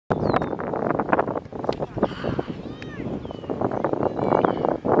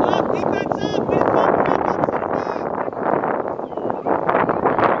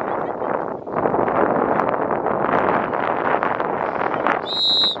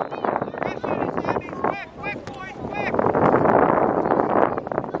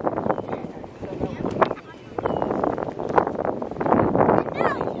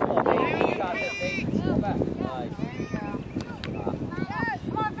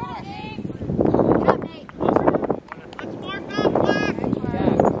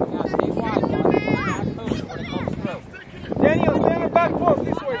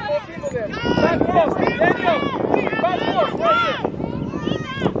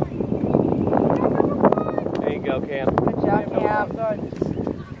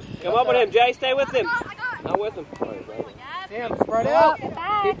Come up with him, Jay. Stay with him. Not with him. Sam, spread out.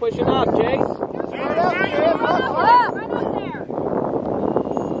 Keep pushing up, Jace. Spread out, Sam.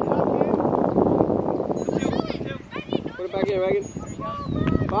 Put it back in, Reagan.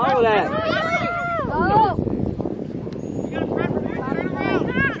 Follow that.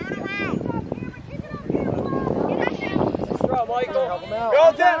 Strong, Michael. Help him out.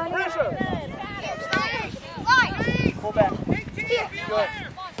 Go, Dan. Pressure. Pull back. Good.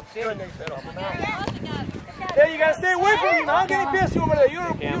 Good. Help him out. Yeah, you gotta stay away from him. I'm getting pissed over there.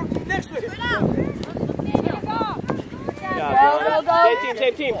 You're next to him. Go.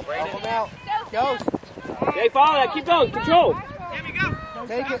 Same team. Help him out. Go. Jay, follow that. Keep going. Control. Sammy, go.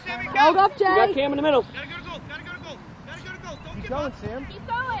 Take it. Hold up, Jay. You got Cam in the middle. Gotta go to goal. Gotta go to goal. Gotta go to goal. Don't Keep give up. going, Sam. Keep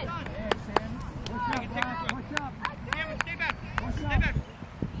going. Yeah, Sam. Push up, push up. Sammy, stay back. Push Stay up. back.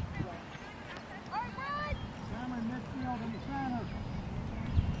 Cameron, midfield in the center.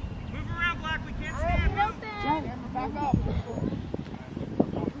 Move around, Black. We can't stand. Move. Cameron, back up.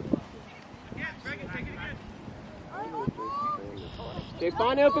 Again, Reagan, take it again. Jay,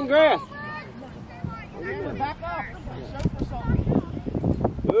 find the open grass. Cameron, back up. Show for something.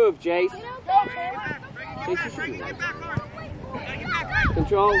 Move, Jace. Go, Cameron. Reagan, get back hard. Gotta get back, Reagan.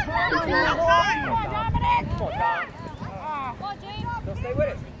 Control. Outside. Come on, Dom. Don't stay with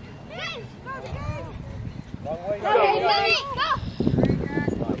it. Long way. Go.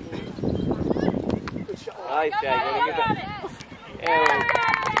 Nice, Jay. Get that.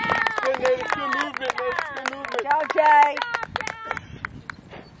 Good, Nate. It's good movement, Nate. It's good movement. Go, Jay.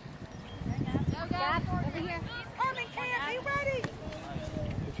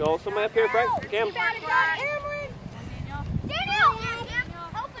 Control. Somebody up here, Frank. Cam.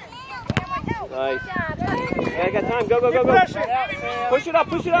 Nice. Yeah, I got time. Go. Pressure. Push it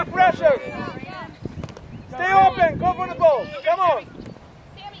up. Pressure. Stay open. Go for the goal. Come on.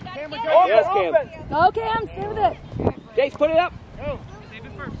 Cameron, go. Yes, Cam. Open. Go, Cam. Stay with it. Jace, put it up. Go. Save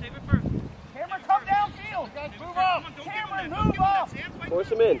it first. Cameron, come downfield. Move up. Cameron, move up. Force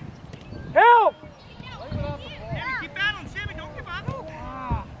him in. Help. Sammy, keep battling. Sammy, don't give up.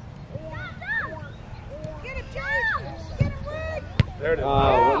 There it is. Oh,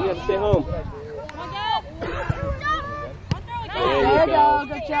 well, you have to stay home. There you go.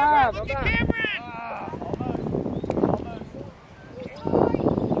 Good job. Look at Cameron.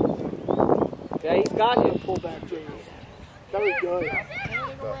 Yeah, he's got him. Pull back, James. Very good.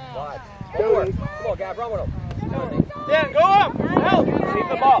 Come on, Gab, run with him. Dan, go up. Help. Keep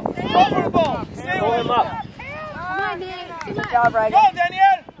the ball. Go for the ball. Stay Pull with him up. Good job, Reagan. Go,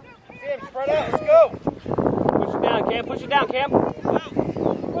 Danielle. Sam, spread out. Let's go. Push it down, Cam. Push it down, Cam.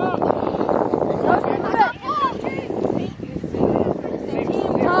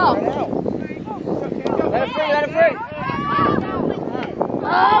 Tall. Let him free.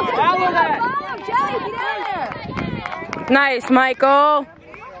 Follow that. Jay, get out there. Nice, Michael.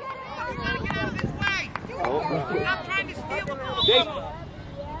 Stop trying to steal the ball. Jace.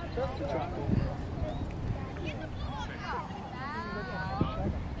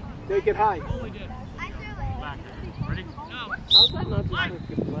 Take it high. Ready? Go. How's that not just like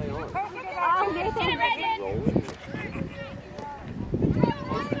good play on?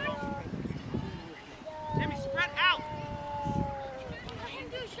 Sammy, spread out.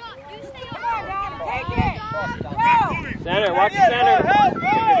 Center, watch the center. Help, Good,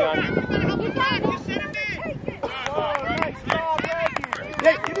 Johnny. You sent him in. Oh, nice job,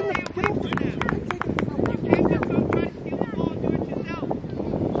 Hey, get in the...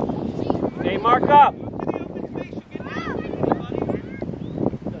 Hey, mark up.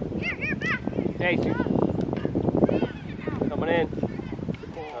 Hey, coming in.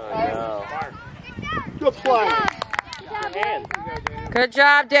 Oh, no. Good play. Good hands. Good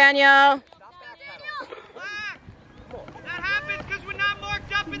job, Daniel. That happens because we're not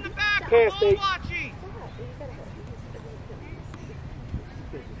marked up in the back. Okay, We're all Steve. watching.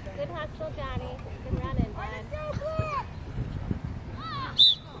 Good hustle, Johnny. Good running, bud.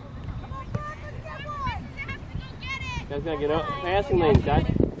 Guys gotta get up. Passing lanes, guys.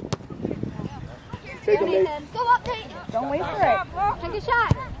 Take him, Nate. Go up, Nate. Don't wait for it. Take a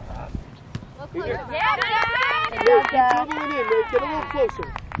shot. Look closer. Nate, keep moving in, Nate. Get a little closer.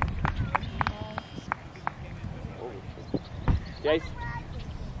 Jace.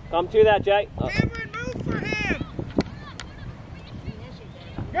 Come to that, Jay. Cameron, move for him.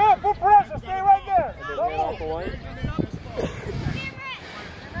 Good, put pressure. Stay right there.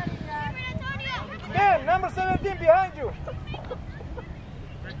 Dan, number 17 behind you.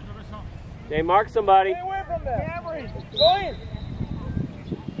 Jay, mark somebody. Stay away from there. Go in.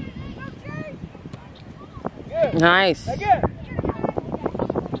 Good. Nice. Again.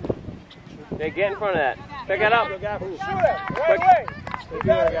 Jay, get in front of that. Pick it up. Shoot it. Right away. You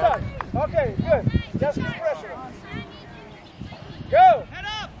got it done. Okay, good. Just keep pressure. Go. Head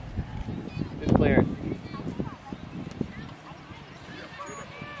up. Just clear it.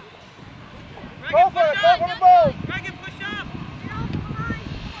 Go for it. Go for the ball. Reagan, push up.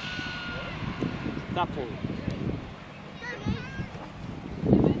 Stop turning.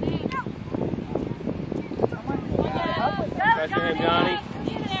 Pressure him, Johnny.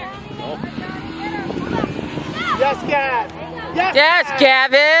 Yes, Gav. Yes,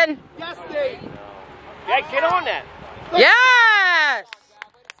 Gavin. Yes, Dave. Jay, get on that. Yes.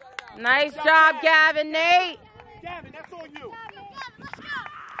 Nice job, Gavin, Nate. Gavin, that's on you.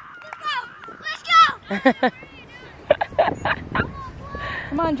 Let's go.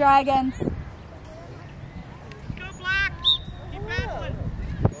 Come on, Dragons. Go, Black. Keep battling.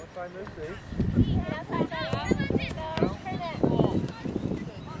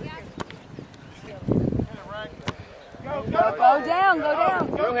 Go down, go down.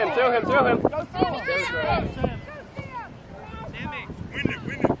 Through him. Sammy. Win it.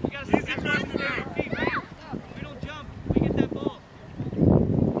 You gotta sit there on your feet, right? We don't jump. We get that ball.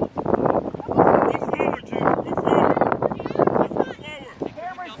 Go forward, Jim. Go forward.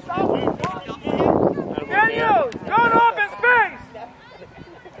 Daniel, go to open space.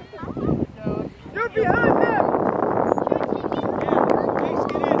 You're behind them. Jace,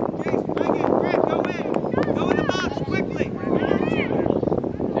 get in. Jace, Reagan, Rick, go in. Go in the box quickly.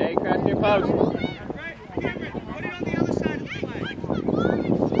 Jay, crash your post. Right, Cameron, put it on the other side of the flag.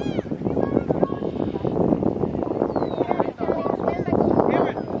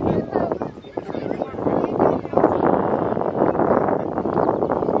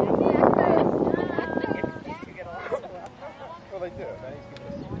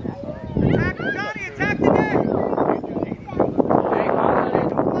 Attack him, Johnny, attack the net.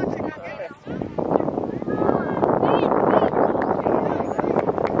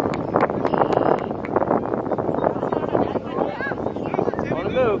 On the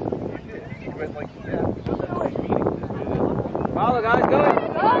move. Follow, guys, go.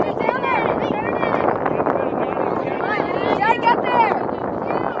 Oh, get down there. Jay, get there.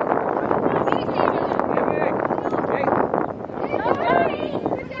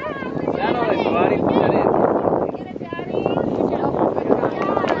 That on it, buddy. Put that in.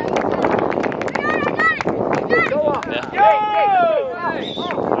 Go up. Go!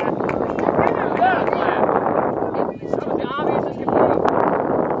 That was the obvious as can be.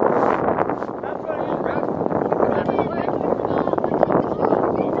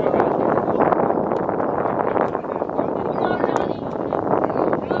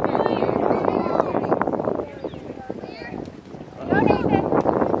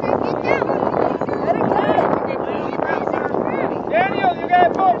 Daniel, you gotta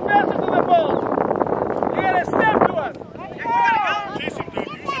go faster to the ball. You gotta step to us.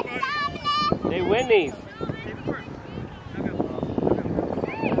 They win these.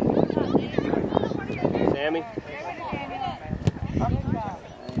 Sammy.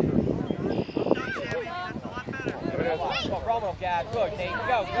 Good, Nate.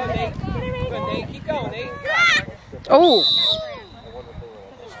 Go, Nate. Good, Nate. Keep going, Nate. Oh.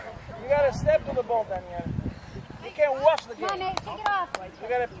 You gotta step to the ball, Daniel. You can't watch the Come on, game. Nate, take it off. You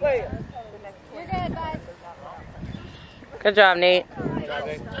gotta play it. You're good, guys. Good job, Nate.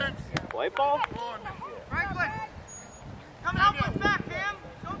 White ball? Franklin, come help us back, Cam.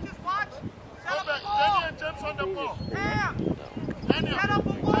 Don't just watch. Set up a ball. Cam, set up a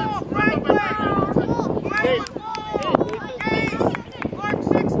ball. Franklin. Mark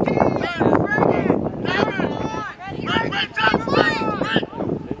 16. Reagan.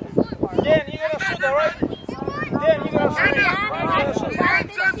 Dan, you gotta shoot that, right? Dan, you gotta shoot it.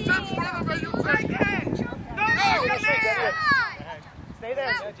 Stay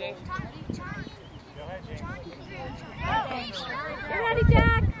there. James. You ready,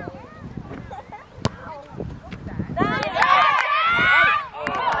 Jack?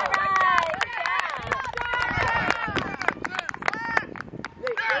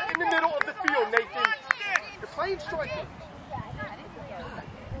 In the middle of the field, Nathan. You're playing striker.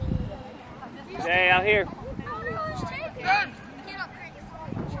 Jay, out here.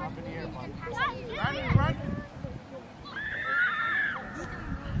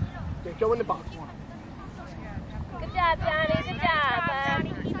 Okay, go in the box. Good job, Johnny. Good job, bud.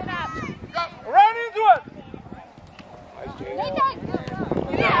 Keep it up. Run into it. Nathan!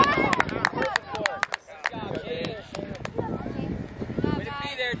 Way to be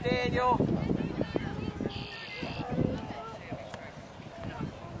there, Daniel.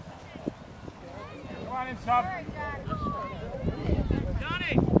 Come on in, sub.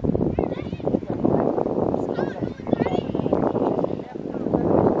 Johnny.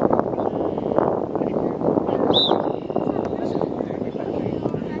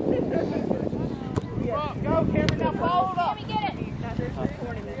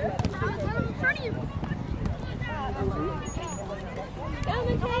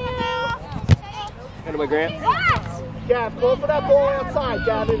 Grant. Gav, call for that ball outside,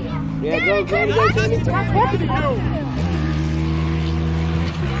 Gavin. Yeah, go, Sammy, go, Sammy. What did he do?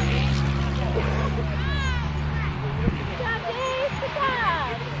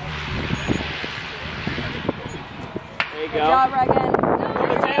 There you go. Good job, Regan.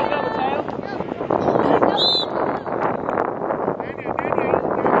 Double tail, double tail.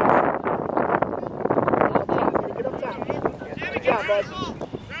 Get up top. Good job, bud.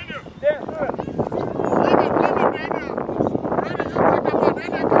 There, good.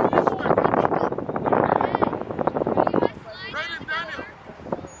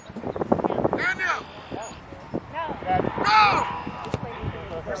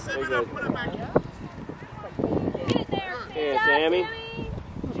 Here, Sammy.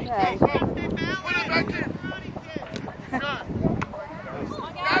 Okay.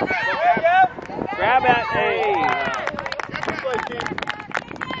 Grab it. Hey.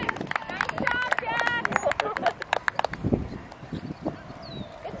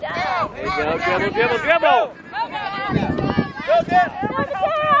 There you go. Dribble, dribble, dribble. Go, Gav.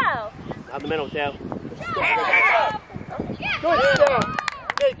 Out the middle, tail. Good step.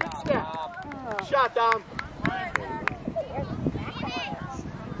 Hey, good step. Shot, Dom.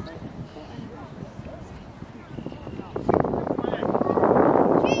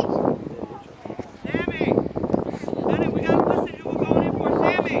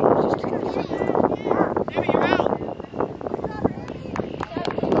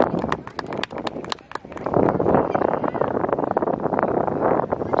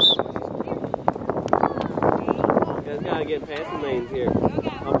 Gotta get passing lanes here.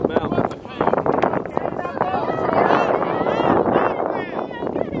 Help them out.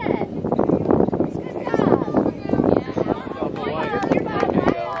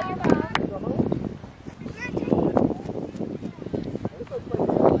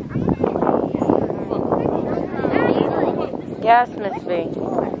 Yes, Miss V.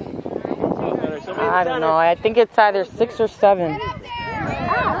 I don't know. I think it's either 6 or 7.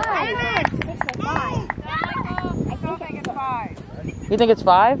 You think it's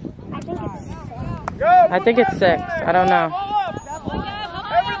 5? I think it's 6. I don't know.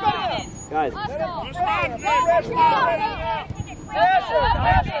 Guys.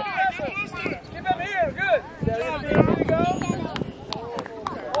 Keep him here. Good. There you go.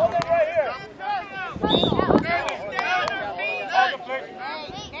 Hold it right here.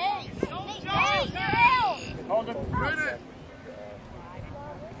 Hold it.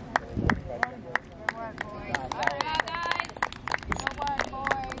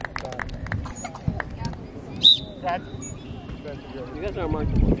 You guys are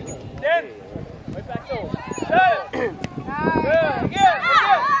marked. Then, right back to him. Good. Good. Again.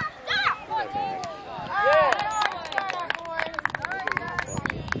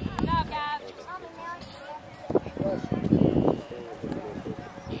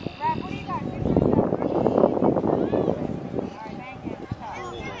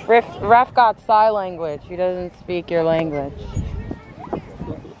 Ref got sign language. He doesn't speak your language.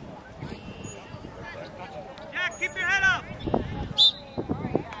 Jack, keep your head up.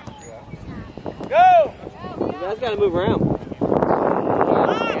 Go. You guys gotta move around.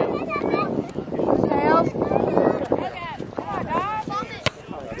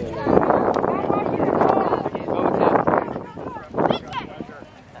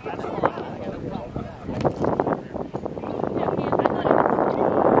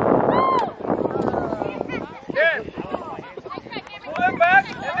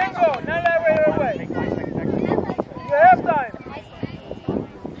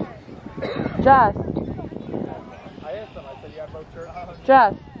 Jess.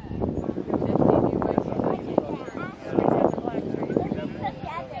 Jess.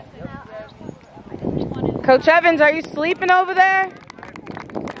 Coach Evans, are you sleeping over there?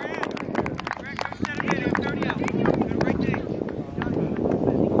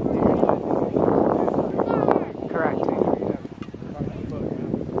 Correct.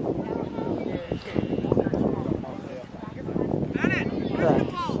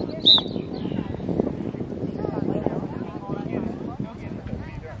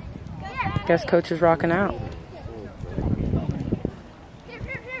 Guess coach is rocking out.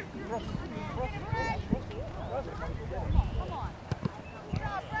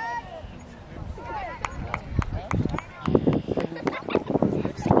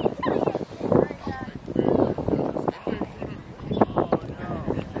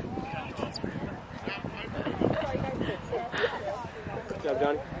 Good job,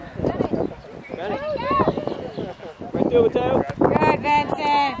 Johnny. Got it. Right through, Mateo. Good,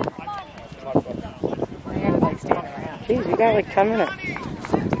 Vincent. Jeez, you got like 10 minutes.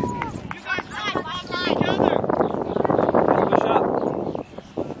 each other. Push up.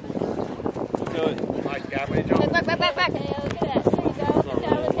 Do it. Nice, Gab. Way to jump. Back.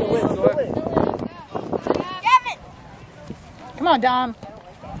 Go ahead. Come on, Dom.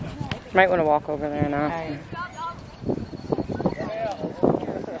 Might want to walk over there and ask him.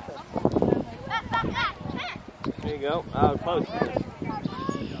 There you go. Close.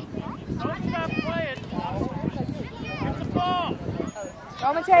 Don't stop playing. Get the ball. Go,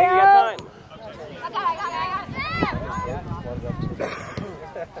 Hey, Mateo. you got time.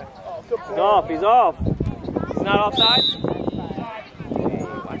 He's off. He's off. He's not offside.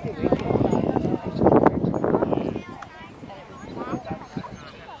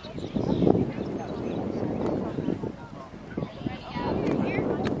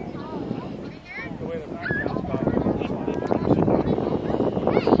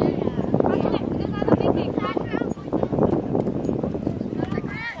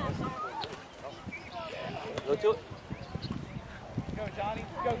 Go to it. Go, Johnny.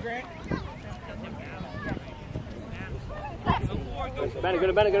 Go, Grant. Bennett, go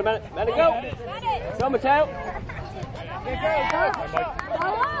to Bennett, go to Bennett. Bennett, go. Go, Mateo.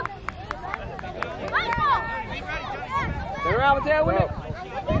 Turn around, Mateo, with it.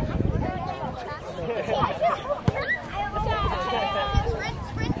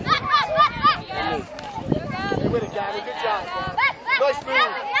 With it, Gabby. Good job. Nice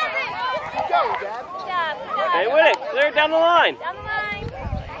move. Go, Gab. Stay with it. Clear it down the line. Down the line.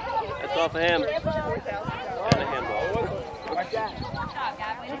 That's off of him. And a handball. Like that.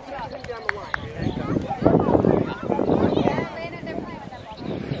 Down the line.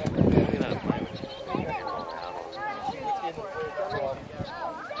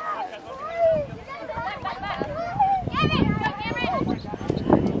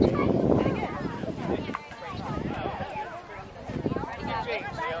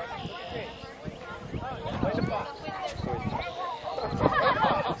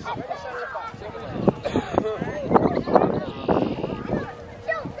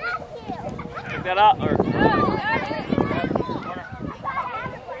 Pick that up, or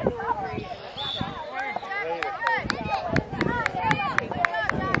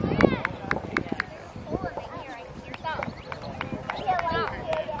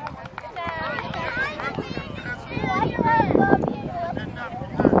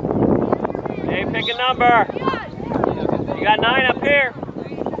hey, pick a number. You got 9 up here.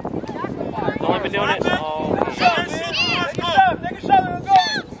 He's only been doing it. Oh. Take a shot and go.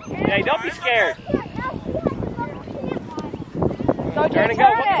 Hey, don't be scared. Go, Turn and go.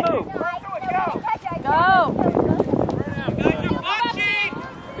 What's the move? Go.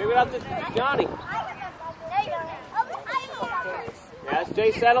 Give it up to Johnny. Yes,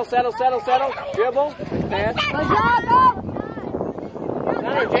 Jay, settle. Dribble. Pass. Good job, go.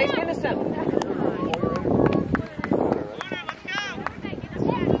 Center, Jay's in the center.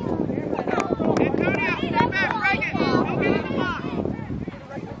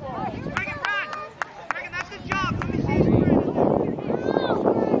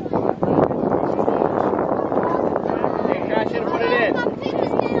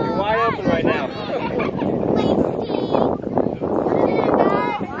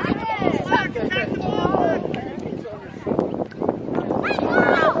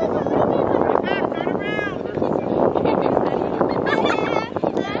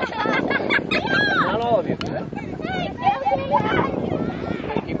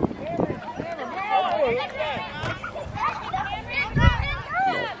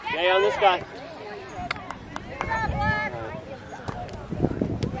 On this guy.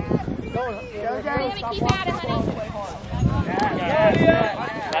 Keep at it, honey.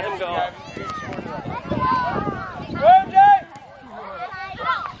 Let him go. Go, Jay.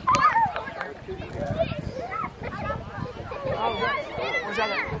 Where's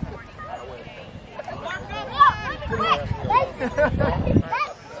that?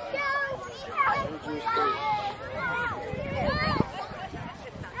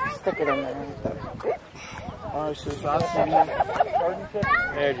 Stick it in there. Oh, shit. There,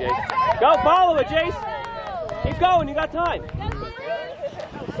 Jace. Go, follow it, Jace. Keep going, you got time.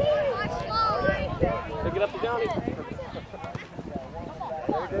 Pick it up to Johnny.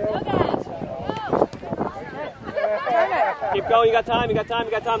 Keep going, you got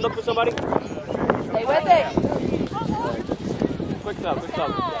time. Look for somebody. Stay with it. Quick sub.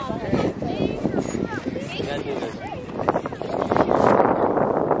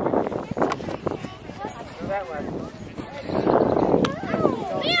 That way.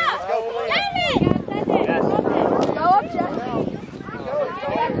 Yes. Go up, Jeff.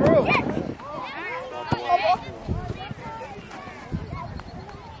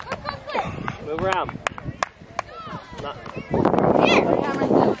 Move around.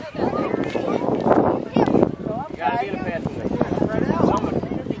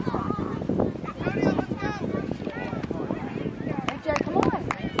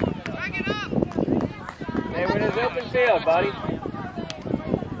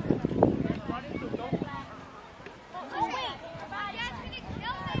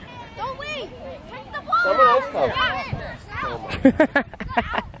 Hey,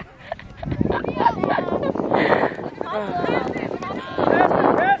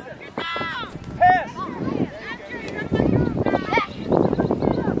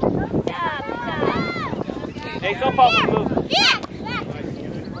 go pop the move.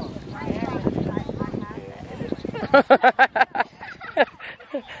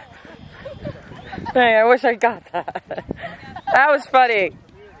 Hey, I wish I got that. That was funny.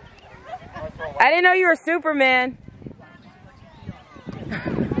 I didn't know you were Superman.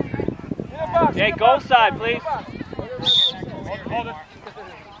 Jake, goal side, please.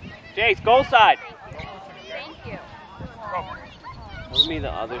 Jake, goal side. Thank you. Move me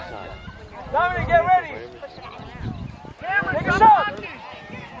the other side. Dominic, get ready. Take a shot.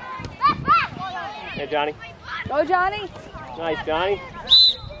 Hey, Johnny. Go, Johnny. Nice, Johnny.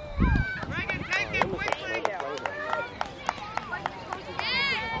 Reagan, take it quickly.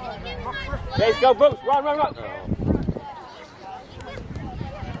 Jake, go, Bruce. Run, run, run.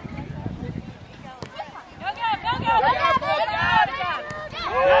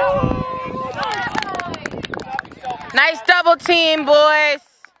 Nice double team, boys.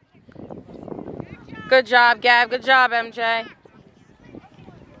 Good job, Gav. Good job, MJ.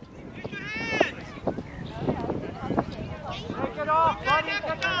 Take it off, buddy. Get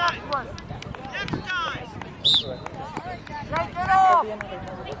the next one. Next time. Take it off.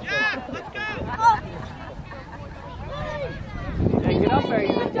 Yeah, let's go. Hey, get up there.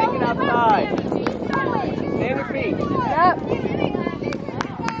 You've been taken outside. Stand your feet. Yep.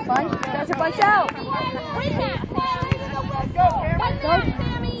 Bunch. There's a bunch out. Go, Cameron. Go,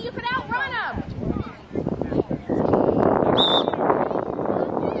 Sammy. You could outrun him.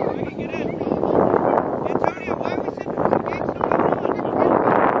 Get in. Antonio, why are we sitting there? The game's still going on.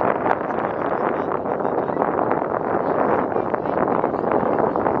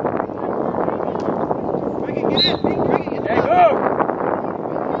 Reagan, get in. Reagan, get in. Hey, move.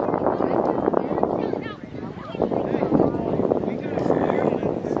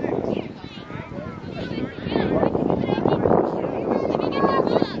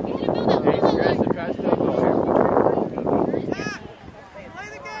 Play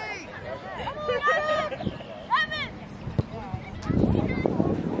the game.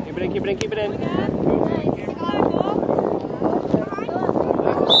 Keep it in, keep it in, keep it in. Franklin, take it.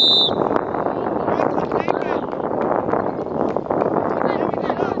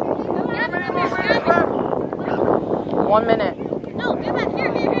 1 minute. No, get back.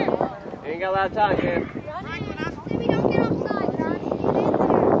 Here. You ain't got a lot of time, man. Franklin, that's Sammy, don't get offside, Johnny.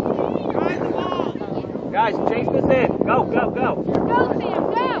 drive the ball. Guys, chase this in. Go, go, go. Go, Sam.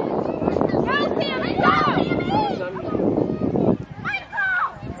 Go. Go, Sammy. Go.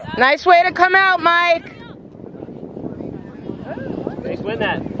 Nice way to come out, Mike. Chase, win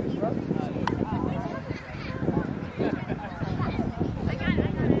that.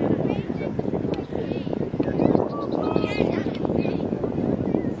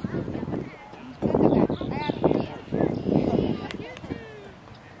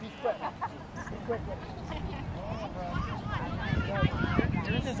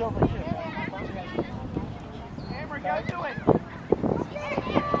 Yours is over here. Cameron, go do it.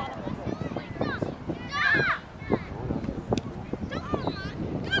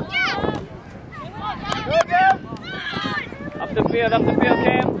 Go, Cam. Up the field,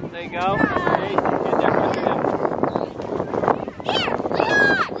 Cam. There you go. Chase, get there, push it in.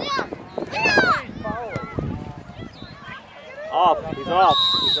 Off. He's off.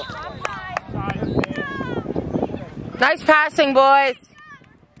 He's off. Nice passing, boys.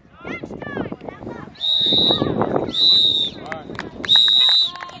 Wait,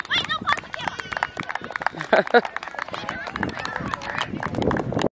 no,